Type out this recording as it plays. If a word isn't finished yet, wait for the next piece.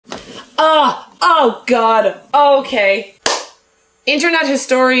Oh God. Okay. Internet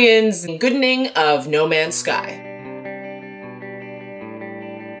historians Engoodening of No Man's Sky.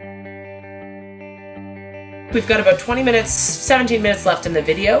 We've got about 20 minutes, 17 minutes left in the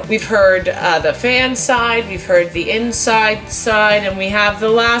video. We've heard the fan side, we've heard the inside side, and we have the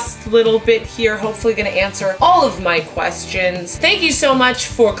last little bit here, hopefully gonna answer all of my questions. Thank you so much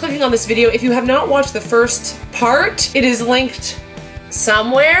for clicking on this video. If you have not watched the first part, it is linked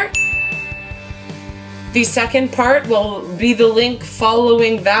somewhere. The second part will be the link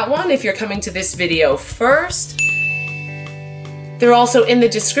following that one if you're coming to this video first. They're also in the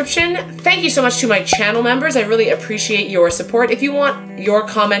description. Thank you so much to my channel members. I really appreciate your support. If you want your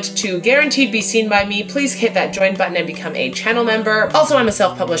comment to guaranteed be seen by me, please hit that join button and become a channel member. Also, I'm a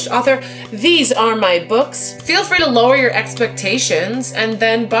self-published author. These are my books. Feel free to lower your expectations and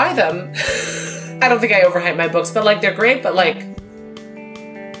then buy them. I don't think I overhype my books, but like they're great, but like,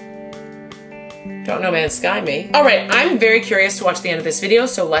 don't No Man's Sky me. All right, I'm very curious to watch the end of this video,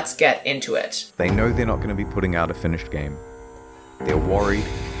 so let's get into it. They know they're not going to be putting out a finished game. They're worried.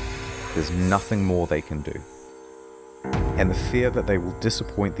 There's nothing more they can do. And the fear that they will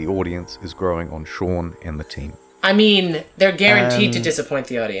disappoint the audience is growing on Sean and the team. I mean, they're guaranteed to disappoint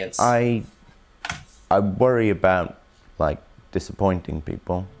the audience. I worry about, like, disappointing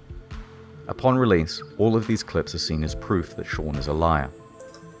people. Upon release, all of these clips are seen as proof that Sean is a liar.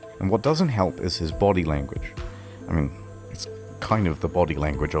 And what doesn't help is his body language. I mean, it's kind of the body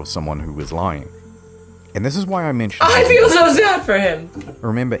language of someone who is lying. And this is why I mentioned I feel so sad for him.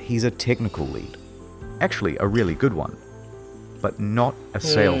 Remember, he's a technical lead. Actually, a really good one. But not a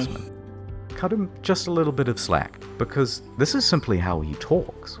salesman. Cut him just a little bit of slack, because this is simply how he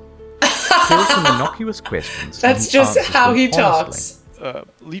talks. Here are some innocuous questions. That's just how he talks.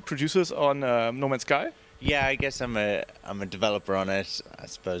 Lead producers on No Man's Sky? Yeah, I guess I'm a developer on it. I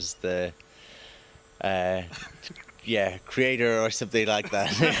suppose the creator or something like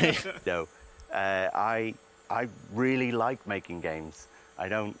that. No. I really like making games. I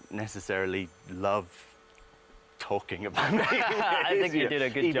don't necessarily love talking about making games. I think you did a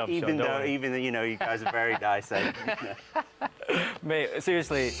good job, even though you know, you guys are very nice. Mate,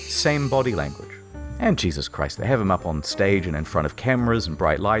 seriously. Same body language. And Jesus Christ, they have him up on stage and in front of cameras and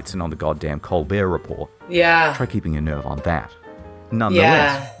bright lights and on the goddamn Colbert Report. Yeah. Try keeping your nerve on that.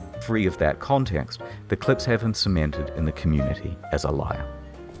 Nonetheless, free of that context, the clips have him cemented in the community as a liar.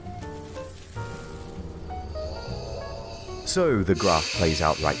 So the graph plays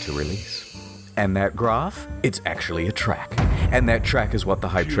out right to release. And that graph, it's actually a track. And that track is what the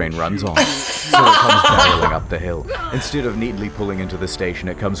hype train runs on. So it comes barreling up the hill. Instead of neatly pulling into the station,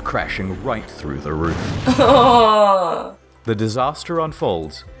 it comes crashing right through the roof. Oh. The disaster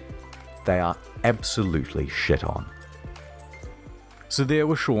unfolds. They are absolutely shit on. So there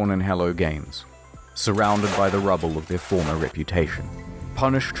were Sean and Hello Games, surrounded by the rubble of their former reputation.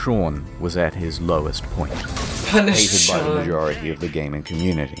 Punished Sean was at his lowest point. Hated by the majority of the gaming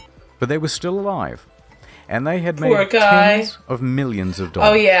community. But they were still alive. And they had made tens of millions of dollars.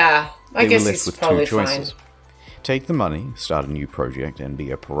 Oh yeah, I guess were he's left with probably two choices. fine. Take the money, start a new project, and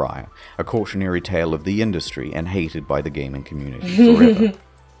be a pariah. A cautionary tale of the industry and hated by the gaming community forever.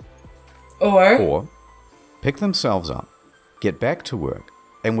 Or pick themselves up, get back to work,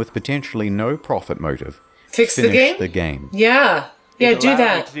 and with potentially no profit motive, finish the game. Yeah. Yeah, do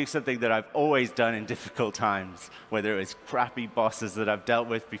that. To do something that I've always done in difficult times, whether it was crappy bosses that I've dealt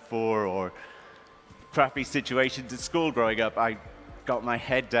with before or crappy situations at school growing up. I got my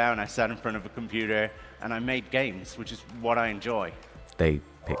head down, I sat in front of a computer, and I made games, which is what I enjoy. They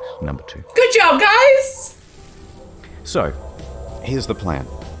picked number 2. Good job, guys! So, here's the plan.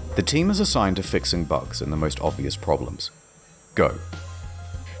 The team is assigned to fixing bugs and the most obvious problems. Go.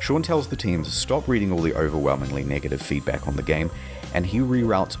 Sean tells the team to stop reading all the overwhelmingly negative feedback on the game, and he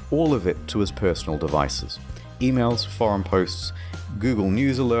reroutes all of it to his personal devices. Emails, forum posts, Google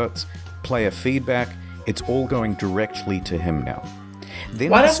News alerts, player feedback, it's all going directly to him now. Then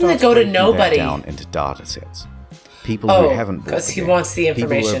why doesn't it go to nobody? Down into data sets. People who haven't bought because the he game, wants the people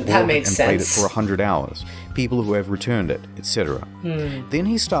who information. have That bought makes and sense. played it for 100 hours, people who have returned it, etc. Then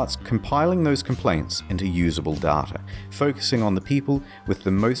he starts compiling those complaints into usable data, focusing on the people with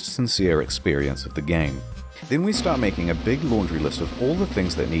the most sincere experience of the game. Then we start making a big laundry list of all the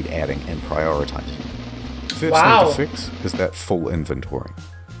things that need adding and prioritizing. First thing to fix is that full inventory.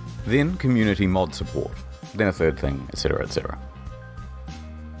 Then community mod support. Then a third thing, etc, etc.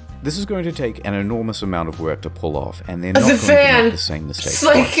 This is going to take an enormous amount of work to pull off, and they're not going to make the same mistakes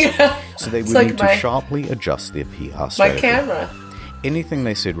twice. So they would need to sharply adjust their PR strategy. My camera. Anything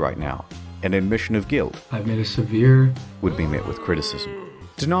they said right now, an admission of guilt, I've made a severe, would be met with criticism.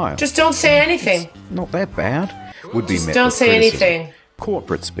 Denial. Just don't say anything. Not that bad. Would be Just met don't with say criticism. anything.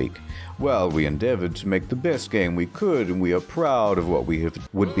 Corporate speak. Well, we endeavored to make the best game we could, and we are proud of what we have.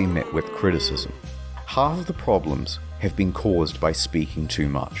 Would be met with criticism. Half of the problems have been caused by speaking too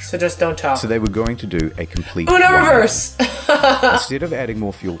much. So just don't talk. So they were going to do a complete Uno 180. reverse. Instead of adding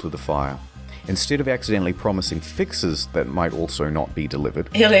more fuel to the fire, instead of accidentally promising fixes that might also not be delivered,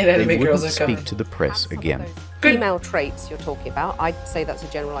 Alien they anime wouldn't girls are speak coming. to the press again. Good. Female traits you're talking about. I'd say that's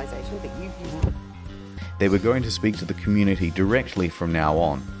a generalization, but you've used. They were going to speak to the community directly from now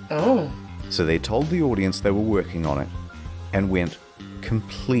on. Oh. So they told the audience they were working on it and went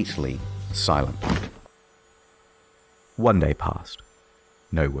completely silent. 1 day passed.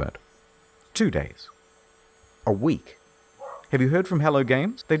 No word. 2 days. A week. Have you heard from Hello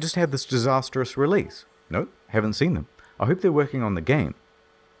Games? They just had this disastrous release. Nope, haven't seen them. I hope they're working on the game.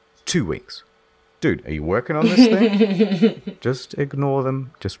 2 weeks. Dude, are you working on this thing? Just ignore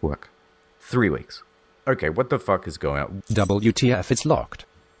them. Just work. 3 weeks. Okay, what the fuck is going on? WTF, it's locked.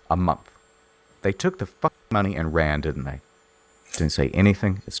 A month. They took the fuck money and ran, didn't they? Didn't say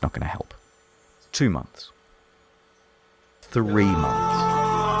anything. It's not going to help. 2 months. 3 months.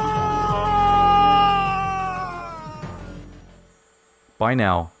 By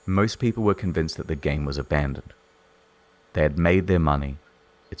now, most people were convinced that the game was abandoned. They had made their money.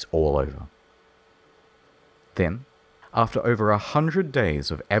 It's all over. Then, after over 100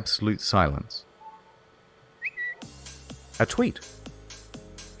 days of absolute silence, a tweet.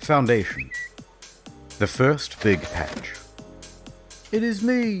 Foundation. The first big patch. It is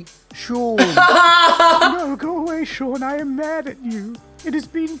me, Sean. No, go away, Sean. I am mad at you. It has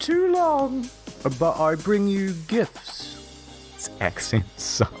been too long. But I bring you gifts. His accent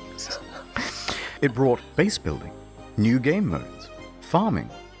sucks. It brought base building, new game modes, farming,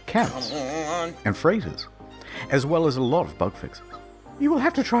 camps, and freighters, as well as a lot of bug fixes. You will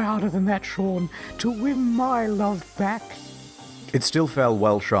have to try harder than that, Sean, to win my love back. It still fell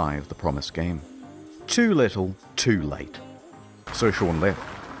well shy of the promised game. Too little, too late. So Sean left,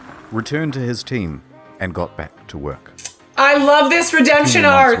 returned to his team, and got back to work. I love this redemption 2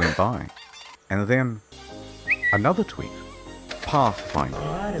 months arc. went by, and then another tweet. Pathfinder.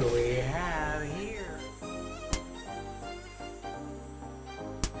 What do we have here?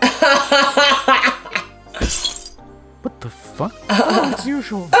 What the fuck? Oh, it's you,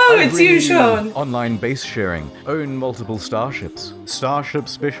 Sean. Oh, I it's bring you, Sean. Online base sharing, own multiple starships, starship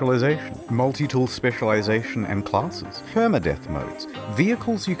specialization, multi-tool specialization and classes, permadeath modes,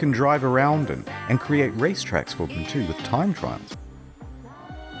 vehicles you can drive around in, and create racetracks for them too with time trials.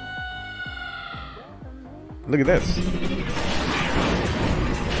 Look at this.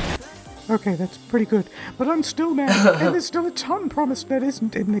 Okay, that's pretty good, but I'm still mad, and there's still a ton promised that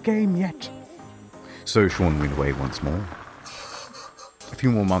isn't in the game yet. So Sean went away once more. A few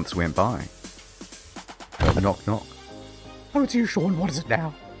more months went by. A knock knock. Oh, it's you, Sean. What is it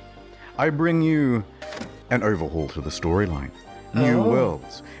now? I bring you an overhaul to the storyline. New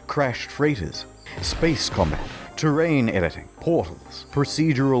worlds, crashed freighters, space combat, terrain editing, portals,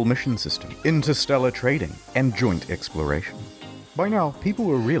 procedural mission system, interstellar trading, and joint exploration. By now, people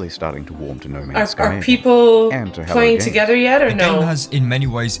were really starting to warm to No Man's Sky. Are people and to Hello playing Games. together yet, or The no? game has in many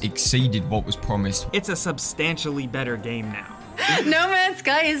ways exceeded what was promised. It's a substantially better game now. No Man's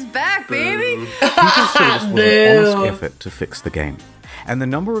Sky is back, baby! People saw this was an honest effort to fix the game, and the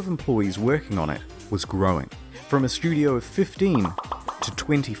number of employees working on it was growing, from a studio of 15 to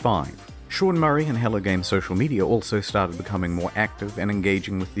 25. Sean Murray and Hello Games social media also started becoming more active and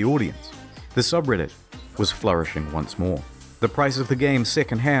engaging with the audience. The subreddit was flourishing once more. The price of the game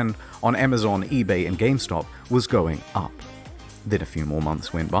second-hand on Amazon, eBay, and GameStop was going up. Then a few more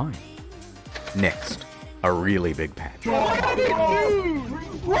months went by. Next, a really big patch. What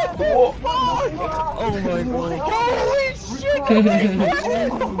the fuck? Oh my god. Holy shit!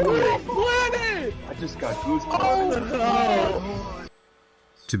 Planet! I just got goosebumps. Oh no!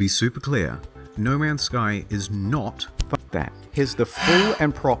 To be super clear, No Man's Sky is not fuck that. Here's the full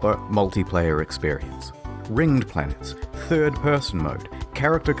and proper multiplayer experience. Ringed planets, third-person mode,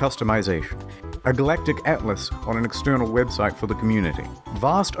 character customization, a galactic atlas on an external website for the community,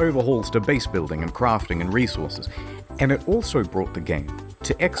 vast overhauls to base building and crafting and resources, and it also brought the game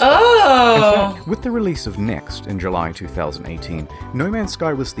to Xbox. Oh! In fact, with the release of Next in July 2018, No Man's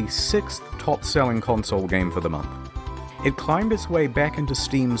Sky was the 6th top-selling console game for the month. It climbed its way back into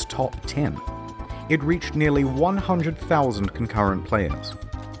Steam's top 10. It reached nearly 100,000 concurrent players.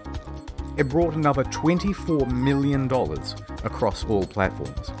 It brought another $24 million across all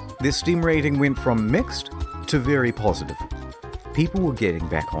platforms. Their Steam rating went from mixed to very positive. People were getting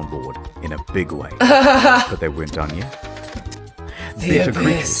back on board in a big way, but they weren't done yet. better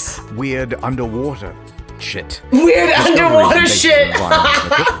creatures, weird underwater shit. Weird underwater shit!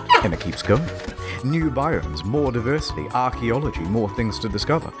 And it keeps going. New biomes, more diversity, archaeology, more things to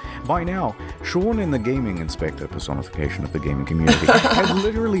discover. By now, Sean and the gaming inspector, personification of the gaming community, had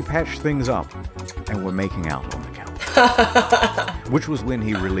literally patched things up and were making out on the couch. Which was when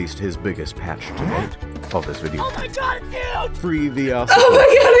he released his biggest patch to date of this video. Oh my god, it's huge! Free VR support. Oh my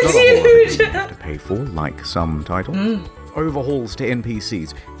god, it's huge! You have to pay for, like some titles. Overhauls to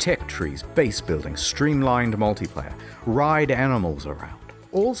NPCs, tech trees, base building, streamlined multiplayer, ride animals around.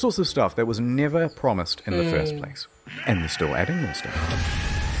 All sorts of stuff that was never promised in the first place. And they're still adding more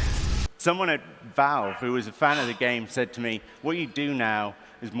stuff. Someone at Valve, who was a fan of the game, said to me, what you do now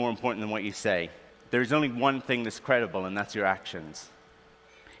is more important than what you say. There's only one thing that's credible, and that's your actions.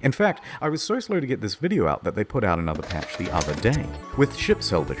 In fact, I was so slow to get this video out that they put out another patch the other day, with ship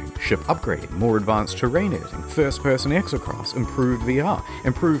salvaging, ship upgrading, more advanced terrain editing, first-person exocross, improved VR,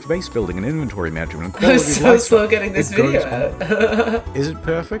 improved base building and inventory management, and I was so slow getting this video out. Is it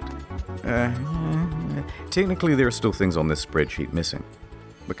perfect? Technically, there are still things on this spreadsheet missing.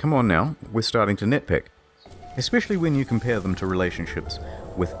 But come on now, we're starting to nitpick. Especially when you compare them to relationships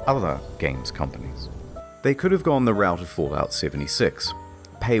with other games companies. They could have gone the route of Fallout 76.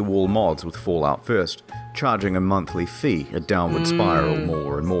 Paywall mods with Fallout first, charging a monthly fee, a downward spiral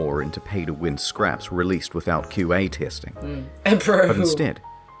more and more into pay-to-win scraps released without QA testing. But instead,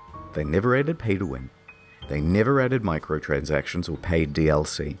 they never added pay-to-win. They never added microtransactions or paid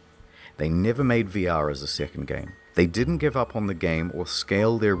DLC. They never made VR as a second game. They didn't give up on the game or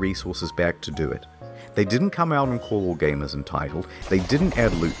scale their resources back to do it. They didn't come out and call all gamers entitled. They didn't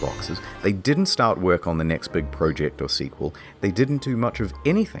add loot boxes. They didn't start work on the next big project or sequel. They didn't do much of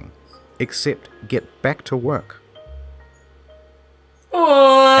anything except get back to work.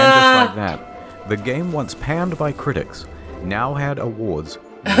 Aww. And just like that, the game once panned by critics now had awards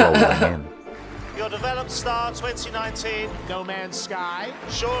rolling in. Your developed star 2019, No Man's Sky,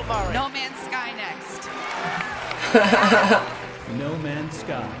 Sean Murray. No Man's Sky next. No Man's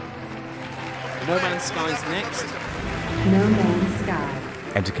Sky. No Man's Sky's next. No Man's Sky.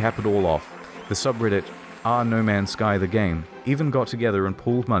 And to cap it all off, the subreddit No Man's Sky the Game even got together and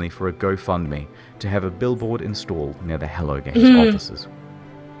pooled money for a GoFundMe to have a billboard installed near the Hello Games offices.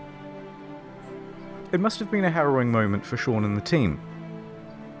 It must have been a harrowing moment for Sean and the team.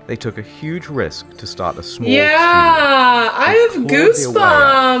 They took a huge risk to start a small studio. I have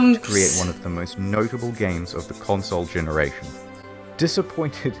goosebumps! To create one of the most notable games of the console generation.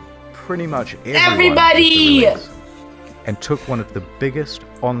 Disappointed pretty much everybody! And took one of the biggest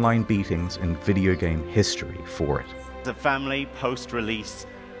online beatings in video game history for it. As a family, post-release,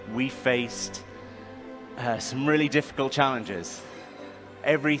 we faced some really difficult challenges.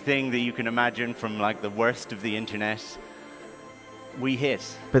 Everything that you can imagine from like the worst of the internet, we hit.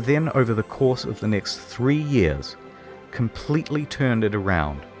 But then over the course of the next 3 years, completely turned it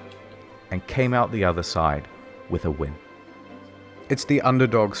around and came out the other side with a win. It's the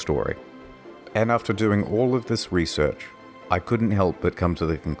underdog story. And after doing all of this research, I couldn't help but come to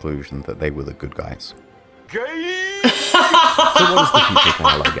the conclusion that they were the good guys. So what is the future for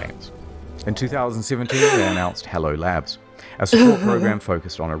Hello Games? In 2017, they announced Hello Labs, a support program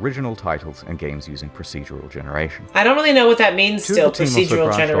focused on original titles and games using procedural generation. I don't really know what that means still, The team procedural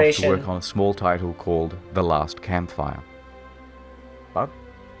also generation. off to work on a small title called The Last Campfire. But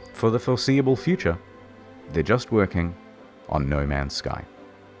for the foreseeable future, they're just working on No Man's Sky.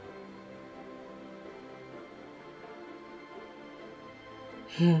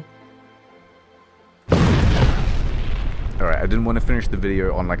 Alright, I didn't want to finish the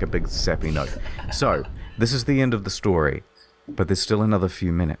video on like a big sappy note. So, this is the end of the story, but there's still another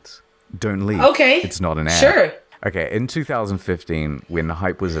few minutes. Don't leave. Okay. It's not an ad. Sure. Okay, in 2015, when the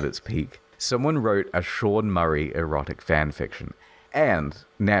hype was at its peak, someone wrote a Sean Murray erotic fanfiction. And,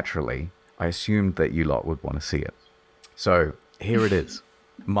 naturally, I assumed that you lot would want to see it. So, here it is.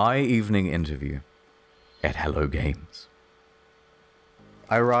 My evening interview at Hello Games.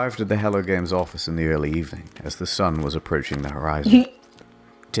 I arrived at the Hello Games office in the early evening, as the sun was approaching the horizon.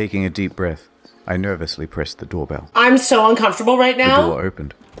 Taking a deep breath, I nervously pressed the doorbell. I'm so uncomfortable right now. The door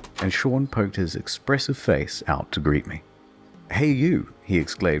opened, and Sean poked his expressive face out to greet me. "Hey you," he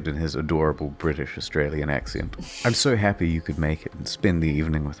exclaimed in his adorable British-Australian accent. "I'm so happy you could make it and spend the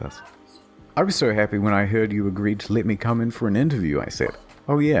evening with us." "I was so happy when I heard you agreed to let me come in for an interview," I said.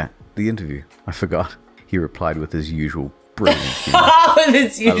 "Oh yeah, the interview. I forgot," he replied with his usual brilliant humor. With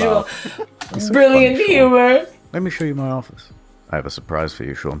his usual brilliant humor. "Let me show you my office." "I have a surprise for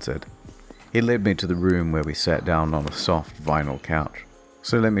you," Sean said. He led me to the room where we sat down on a soft vinyl couch.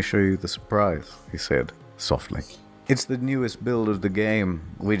 "So let me show you the surprise," he said, softly. It's the newest build of the game.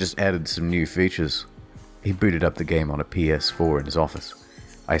 We just added some new features. He booted up the game on a PS4 in his office.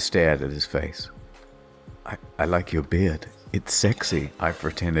 I stared at his face. I like your beard. It's sexy, I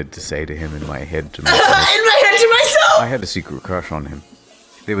pretended to say to him in my head to myself. In my head to myself! I had a secret crush on him.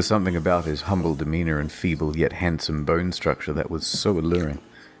 There was something about his humble demeanor and feeble yet handsome bone structure that was so alluring.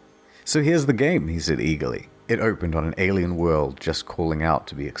 So here's the game, he said eagerly. It opened on an alien world just calling out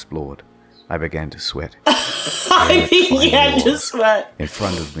to be explored. I began to sweat. I began to sweat. In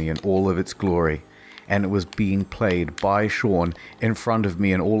front of me in all of its glory. And it was being played by Sean in front of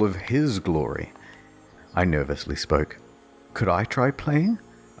me in all of his glory. I nervously spoke. Could I try playing?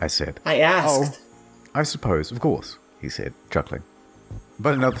 I said. I asked. Oh, I suppose, of course, he said, chuckling.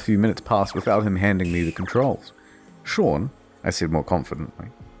 But another few minutes passed without him handing me the controls. Sean, I said more confidently.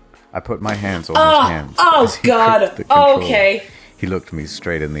 I put my hands on his hands. Oh, God. Okay. He looked me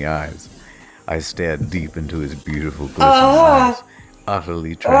straight in the eyes. I stared deep into his beautiful glistening eyes,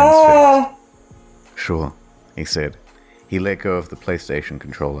 utterly transfixed. Sure, he said. He let go of the PlayStation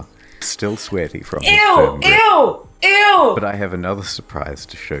controller, still sweaty from his firm grip. Ew! But I have another surprise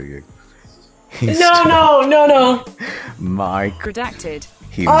to show you. No. Mike. Redacted.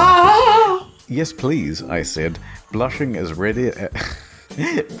 He Yes, please, I said, blushing as red as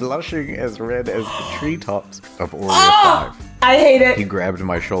the treetops of Area 5. I hate it. He grabbed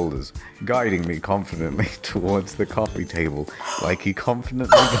my shoulders, guiding me confidently towards the coffee table, like he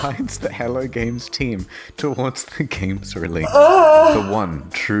confidently guides the Hello Games team towards the game's release. The one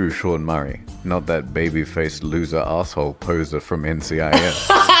true Sean Murray, not that baby-faced loser asshole poser from NCIS.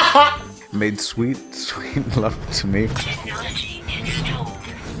 Made sweet love to me.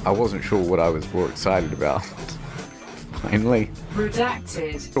 I wasn't sure what I was more excited about. Finally.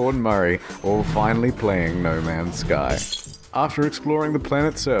 Redacted. Sean Murray, all finally playing No Man's Sky. After exploring the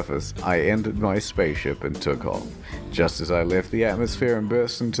planet's surface, I entered my spaceship and took off. Just as I left the atmosphere and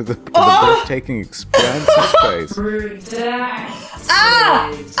burst into the breathtaking expanse of space.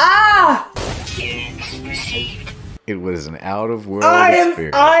 It was an out-of-world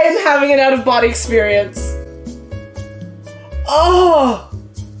experience. I am having an out-of-body experience.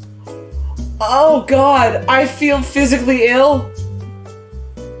 Oh God, I feel physically ill.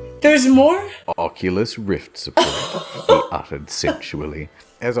 There's more? Oculus Rift support, he uttered sensually.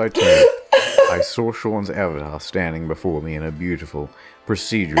 As I turned, I saw Sean's avatar standing before me in a beautiful,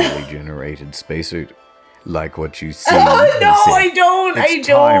 procedurally generated spacesuit. Like what you see, No, I don't! It's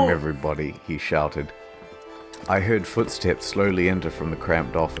time, everybody, he shouted. I heard footsteps slowly enter from the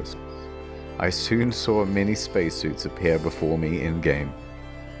cramped office. I soon saw many spacesuits appear before me in-game.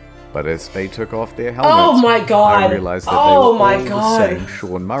 But as they took off their helmets, I realized that they were all the same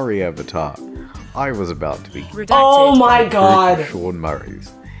Sean Murray avatar. I was about to be Oh my God! Sean Murrays.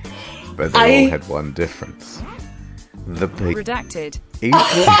 But they all had one difference. The big... Redacted. Each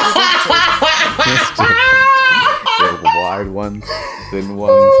there were wide ones, thin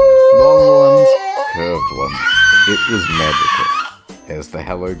ones, long ones, curved ones. It was magical. As the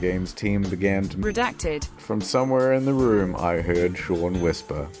Hello Games team began to... Redacted. From somewhere in the room, I heard Sean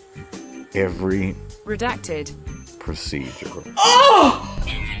whisper, every... Redacted. Procedure.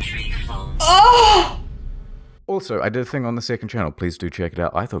 Also, I did a thing on the second channel. Please do check it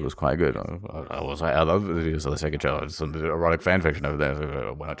out. I thought it was quite good. I love the videos on the second channel. There's some erotic fanfiction over there,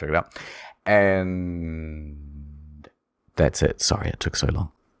 so why not check it out? And... that's it. Sorry it took so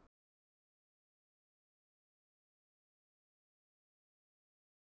long.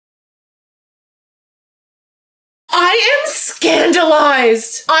 I am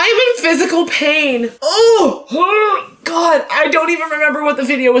scandalized. I'm in physical pain. Oh, God. I don't even remember what the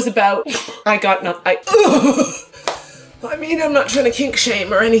video was about. I mean, I'm not trying to kink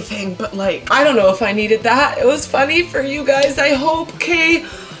shame or anything, but like, I don't know if I needed that. It was funny for you guys, I hope, okay?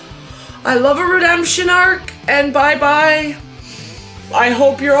 I love a redemption arc, and bye-bye. I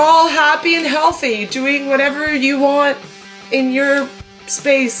hope you're all happy and healthy, doing whatever you want in your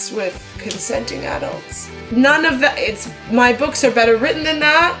space with consenting adults. None of that, my books are better written than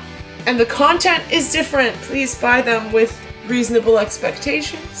that, and the content is different. Please buy them with reasonable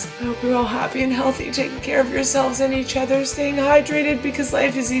expectations. I hope you're all happy and healthy, taking care of yourselves and each other, staying hydrated because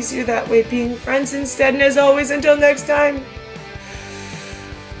life is easier that way, being friends instead, and as always, until next time,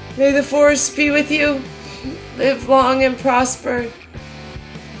 may the force be with you. Live long and prosper.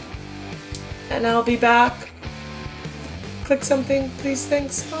 And I'll be back. Click something, please,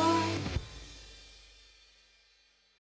 thanks. Bye.